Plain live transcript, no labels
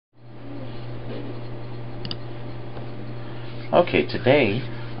Okay, today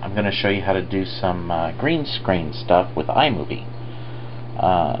I'm going to show you how to do some green screen stuff with iMovie.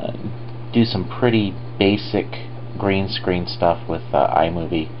 Do some pretty basic green screen stuff with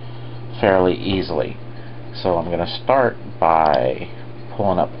iMovie fairly easily. So I'm going to start by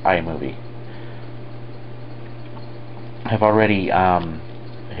pulling up iMovie. I've already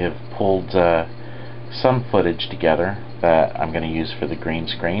have pulled some footage together that I'm going to use for the green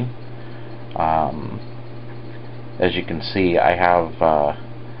screen. As you can see, I have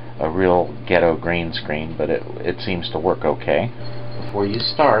a real ghetto green screen, but it seems to work okay. Before you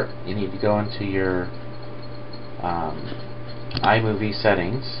start, you need to go into your iMovie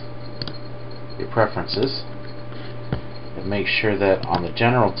settings, your preferences, and make sure that on the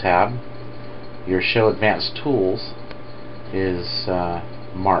General tab, your Show Advanced Tools is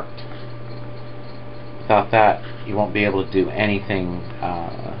marked. Without that, you won't be able to do anything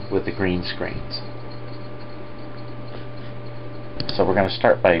with the green screens. So we're going to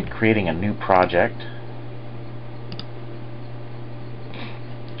start by creating a new project,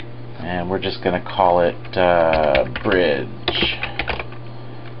 and we're just going to call it Bridge.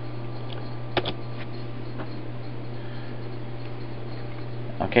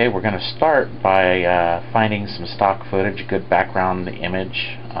 Okay, we're going to start by finding some stock footage, a good background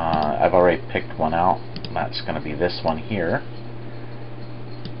image. I've already picked one out, and that's going to be this one here.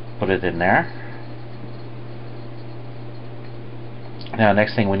 Put it in there. Now,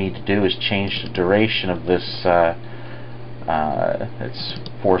 next thing we need to do is change the duration of this. It's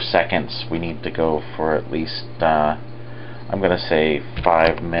 4 seconds. We need to go for at least, I'm going to say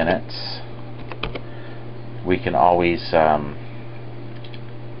 5 minutes. We can always cut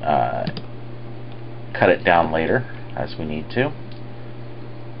it down later as we need to.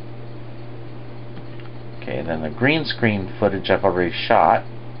 Okay, then the green screen footage I've already shot.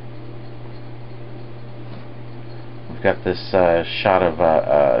 Got this shot of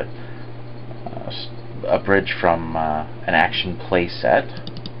a bridge from an action play set.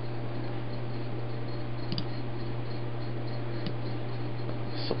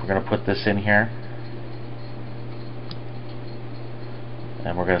 So we're going to put this in here,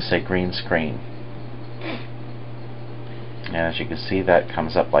 and we're going to say green screen. And as you can see, that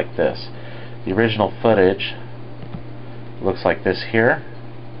comes up like this. The original footage looks like this here.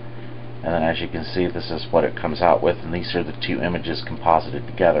 And then, as you can see, this is what it comes out with, and these are the two images composited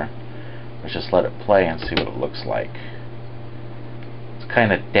together. Let's just let it play and see what it looks like. It's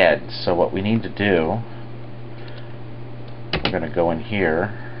kind of dead, so what we need to do, we're going to go in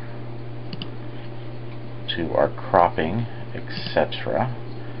here to our cropping, etc.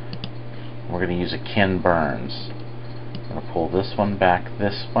 We're going to use a Ken Burns. I'm going to pull this one back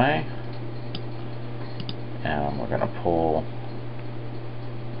this way, and we're going to pull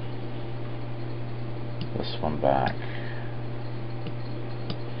this one back.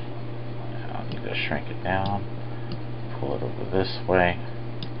 I'll need to shrink it down, pull it over this way.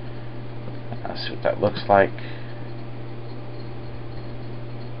 Let's see what that looks like.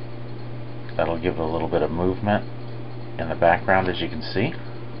 That'll give it a little bit of movement in the background, as you can see.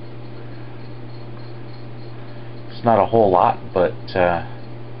 It's not a whole lot, but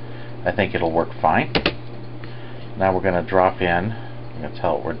I think it'll work fine. Now we're going to drop in. I'm going to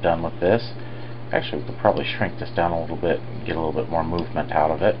tell it we're done with this. Actually, we could probably shrink this down a little bit and get a little bit more movement out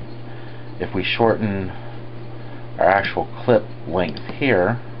of it. If we shorten our actual clip length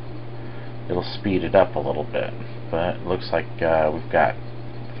here, it'll speed it up a little bit. But it looks like we've got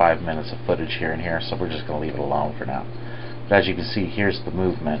 5 minutes of footage here and here, so we're just going to leave it alone for now. But as you can see, here's the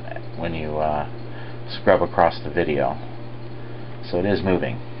movement when you scrub across the video. So it is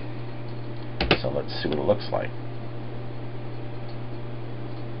moving. So let's see what it looks like.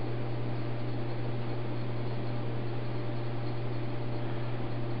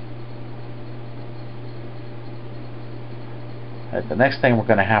 The next thing we're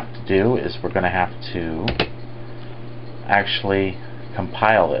going to have to do is we're going to have to actually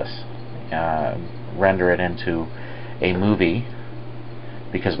compile this, render it into a movie,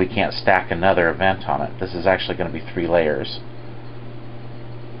 because we can't stack another event on it. This is actually going to be 3 layers.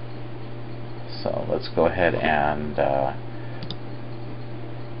 So let's go ahead and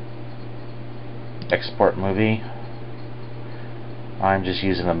export movie. I'm just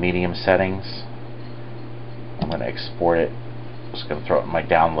using the medium settings. I'm going to export it. Just going to throw it in my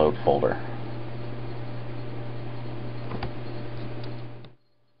download folder.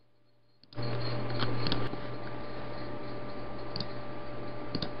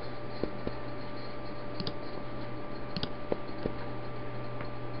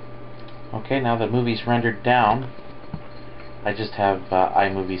 Okay, now the movie's rendered down. I just have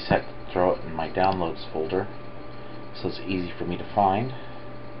iMovie set to throw it in my downloads folder. so it's easy for me to find.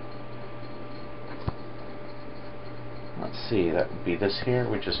 Let's see, that would be this here.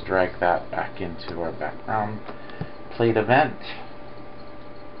 We just drag that back into our background plate event.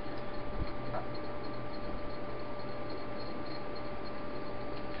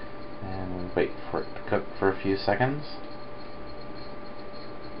 And wait for it to cook for a few seconds.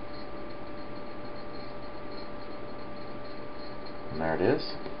 And there it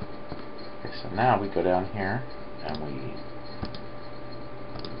is. Okay, so now we go down here and we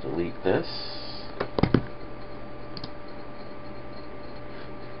delete this.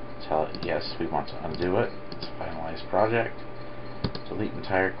 Tell it yes, we want to undo it. It's a finalized project. Delete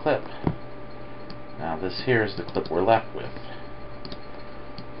entire clip. Now this here is the clip we're left with.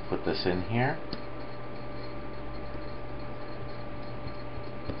 Put this in here.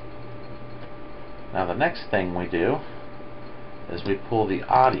 Now the next thing we do is we pull the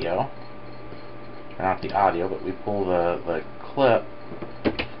audio, or not the audio, but we pull the clip.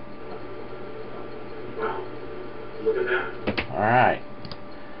 Wow, look at that. Alright.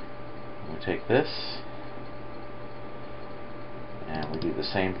 We take this and we do the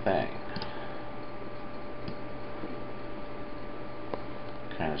same thing.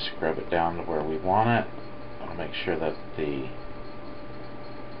 Kind of scrub it down to where we want it. I'll make sure that the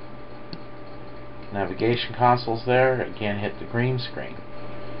navigation console's there. Again, hit the green screen.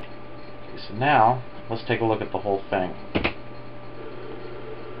 Okay, so now let's take a look at the whole thing.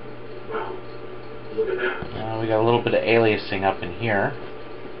 Wow, look at that. Now we got a little bit of aliasing up in here,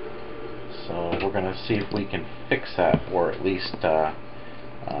 so we're going to see if we can fix that, or at least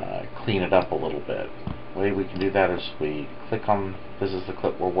clean it up a little bit. The way we can do that is we click on, this is the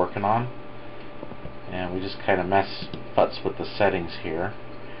clip we're working on, and we just kind of futz with the settings here.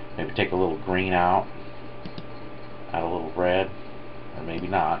 Maybe take a little green out, add a little red, or maybe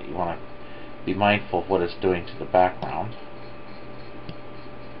not. You want to be mindful of what it's doing to the background.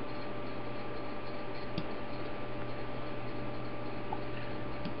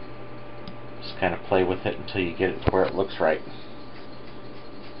 Just kind of play with it until you get it to where it looks right.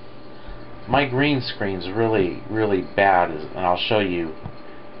 My green screen's really bad, and I'll show you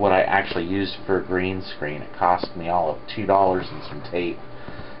what I actually used for a green screen. It cost me all of $2 and some tape,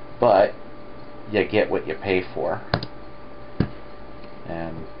 but you get what you pay for.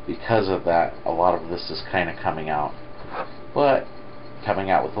 And because of that, a lot of this is kind of coming out with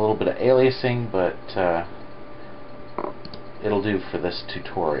a little bit of aliasing, but it'll do for this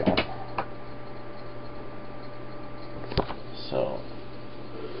tutorial. So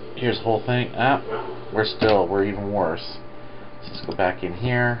here's the whole thing. We're even worse. So let's go back in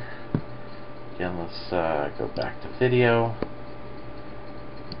here. Again, let's go back to video.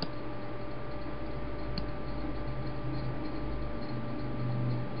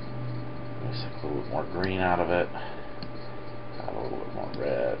 Let's take a little bit more green out of it. Got a little bit more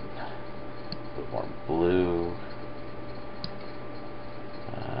red. A bit more blue.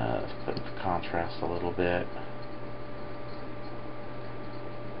 Let's put the contrast a little bit.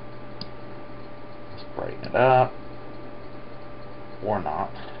 Brighten it up, or not.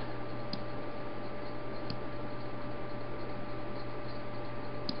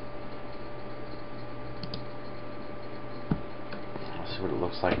 Let's see what it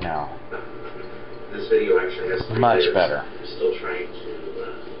looks like now. This video actually has 3 much layers. better. I'm still trying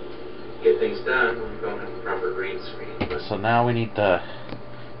to get things done when we don't have a proper green screen. So now we need to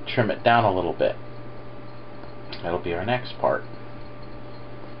trim it down a little bit. That'll be our next part.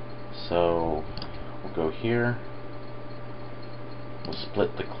 So we'll go here, we'll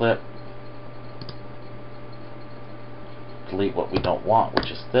split the clip, delete what we don't want, which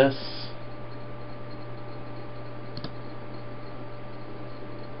is this.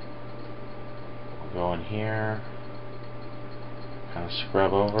 We'll go in here, kind of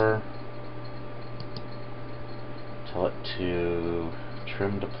scrub over, tell it to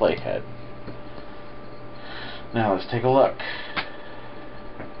trim to playhead. Now let's take a look.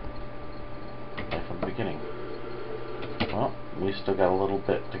 From the beginning. Well, we still got a little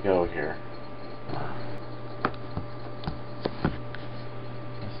bit to go here.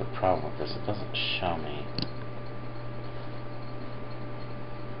 That's the problem with this, it doesn't show me.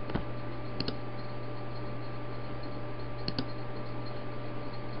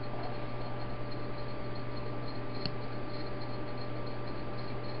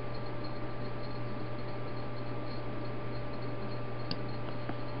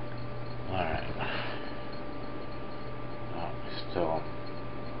 Still,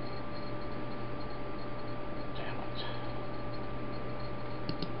 damn it.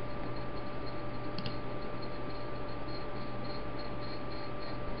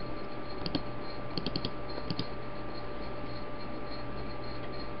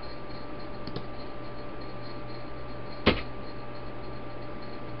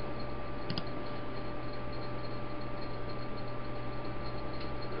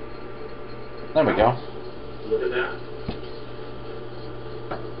 There we go. Look at that.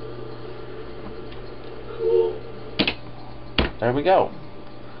 Cool. There we go.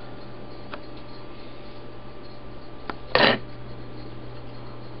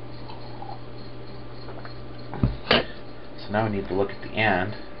 So now we need to look at the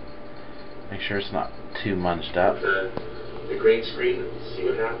end. Make sure it's not too munged up. The green screen, see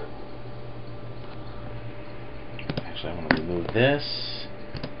what happens. Actually, I want to remove this.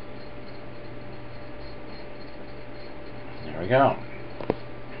 There we go.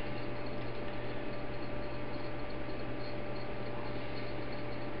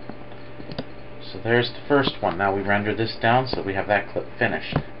 So there's the first one. Now we render this down so we have that clip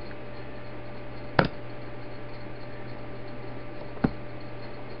finished.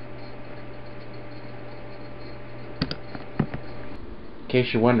 In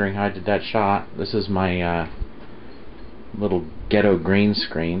case you're wondering how I did that shot, this is my little ghetto green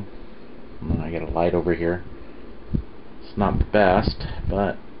screen. I got a light over here. It's not the best,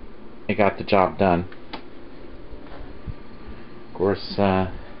 but it got the job done. Of course,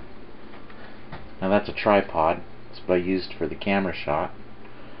 now that's a tripod. That's what I used for the camera shot.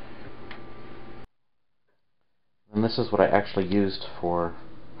 And this is what I actually used for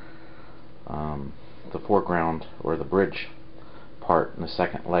the foreground or the bridge part in the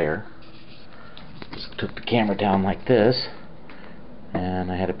second layer. Just took the camera down like this,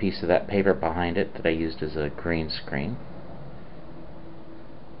 and I had a piece of that paper behind it that I used as a green screen.